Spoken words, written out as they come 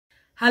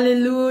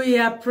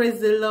Hallelujah, praise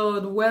the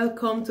Lord.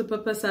 Welcome to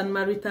Purpose and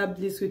Marital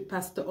Bliss with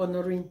Pastor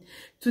Honorine.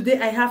 Today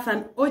I have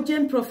an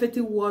urgent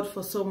prophetic word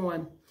for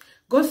someone.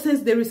 God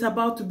says there is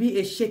about to be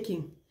a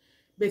shaking,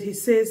 but he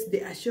says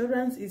the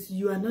assurance is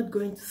you are not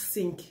going to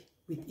sink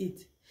with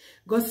it.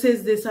 God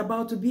says there's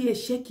about to be a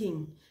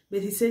shaking,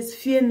 but he says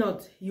fear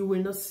not, you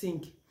will not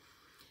sink.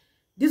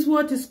 This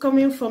word is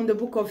coming from the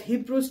book of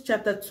Hebrews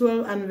chapter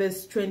 12 and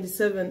verse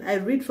 27. I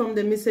read from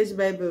the Message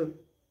Bible.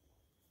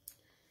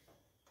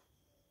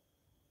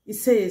 It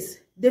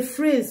says, the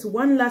phrase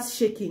one last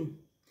shaking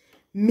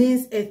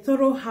means a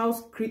thorough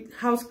house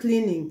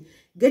cleaning,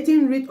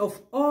 getting rid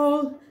of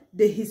all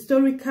the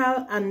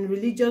historical and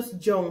religious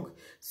junk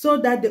so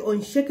that the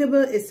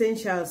unshakable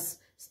essentials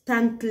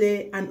stand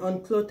clear and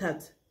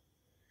uncluttered.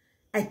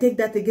 I take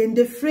that again.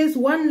 The phrase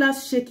one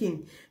last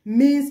shaking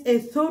means a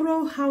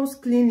thorough house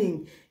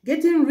cleaning,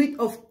 getting rid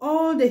of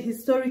all the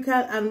historical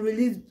and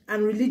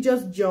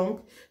religious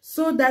junk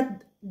so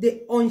that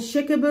the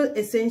unshakable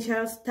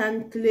essentials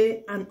stand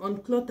clear and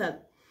uncluttered.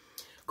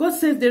 God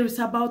says there is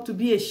about to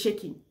be a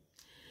shaking.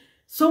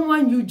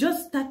 Someone, you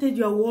just started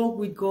your walk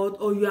with God,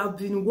 or you have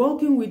been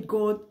walking with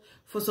God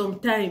for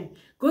some time.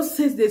 God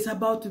says there's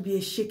about to be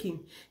a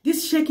shaking.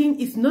 This shaking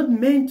is not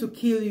meant to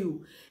kill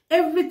you.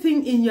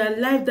 Everything in your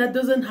life that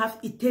doesn't have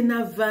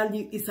eternal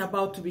value is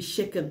about to be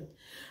shaken.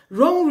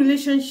 Wrong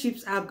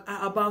relationships are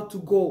about to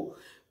go.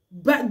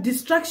 But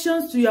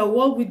distractions to your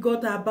walk with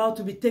God are about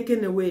to be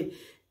taken away.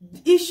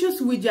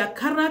 Issues with your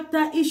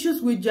character,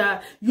 issues with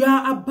you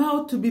are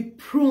about to be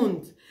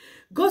pruned.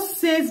 God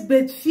says,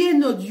 but fear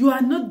not, you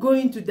are not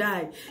going to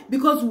die.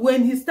 Because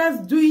when he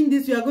starts doing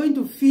this, you are going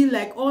to feel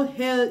like all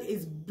hell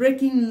is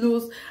breaking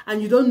loose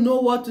and you don't know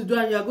what to do.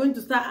 And you are going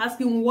to start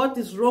asking, what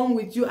is wrong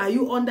with you? Are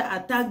you under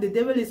attack? The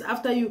devil is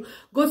after you.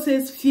 God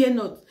says, fear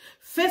not.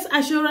 First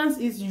assurance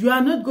is you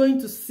are not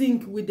going to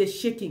sink with the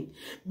shaking.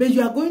 But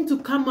you are going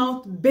to come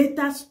out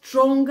better,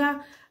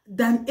 stronger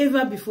than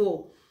ever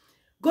before.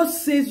 God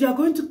says you are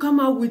going to come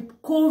out with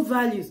core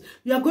values.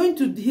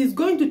 He's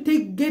going to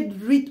get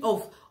rid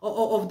of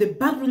the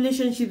bad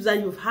relationships that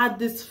you've had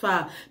this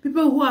far.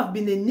 People who have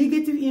been a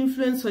negative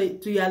influence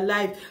to your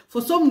life.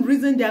 For some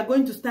reason, they are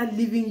going to start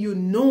leaving you.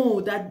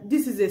 Know that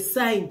this is a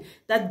sign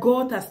that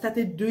God has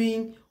started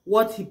doing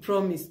what he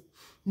promised.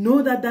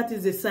 Know that that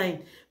is a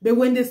sign. But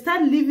when they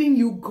start leaving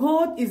you,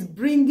 God is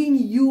bringing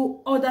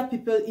you other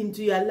people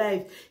into your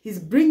life. He's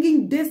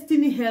bringing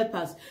destiny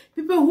helpers.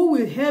 People who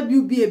will help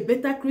you be a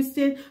better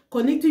Christian.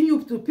 Connecting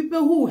you to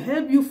people who will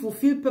help you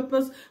fulfill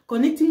purpose.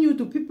 Connecting you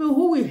to people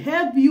who will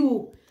help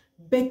you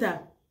better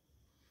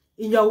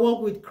in your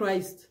walk with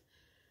Christ.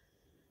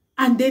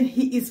 And then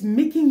he is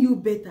making you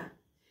better.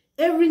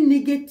 Every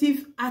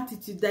negative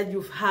attitude that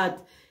you've had,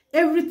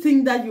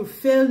 everything that you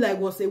felt like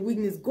was a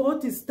weakness,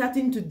 God is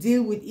starting to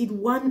deal with it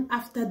one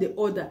after the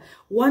other,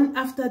 one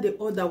after the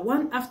other,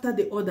 one after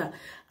the other.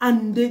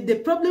 And the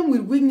problem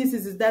with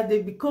weaknesses is that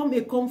they become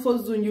a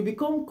comfort zone. You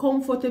become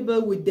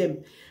comfortable with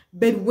them.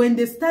 But when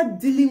they start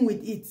dealing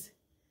with it,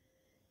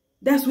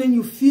 that's when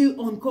you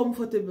feel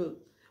uncomfortable.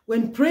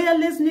 When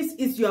prayerlessness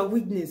is your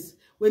weakness,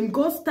 when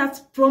God starts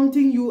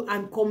prompting you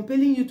and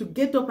compelling you to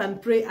get up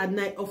and pray at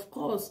night, of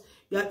course,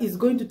 it's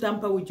going to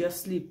tamper with your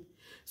sleep.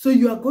 So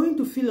you are going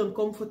to feel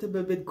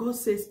uncomfortable, but God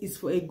says it's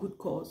for a good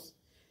cause.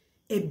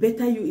 A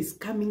better you is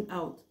coming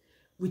out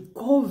with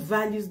core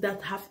values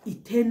that have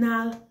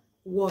eternal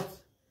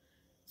worth.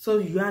 So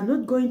you are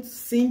not going to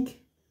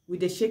sink with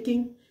the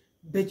shaking,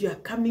 but you are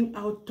coming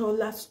out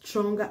taller,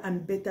 stronger,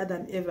 and better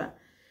than ever.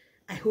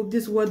 I hope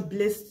this word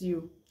blessed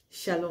you.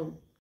 Shalom.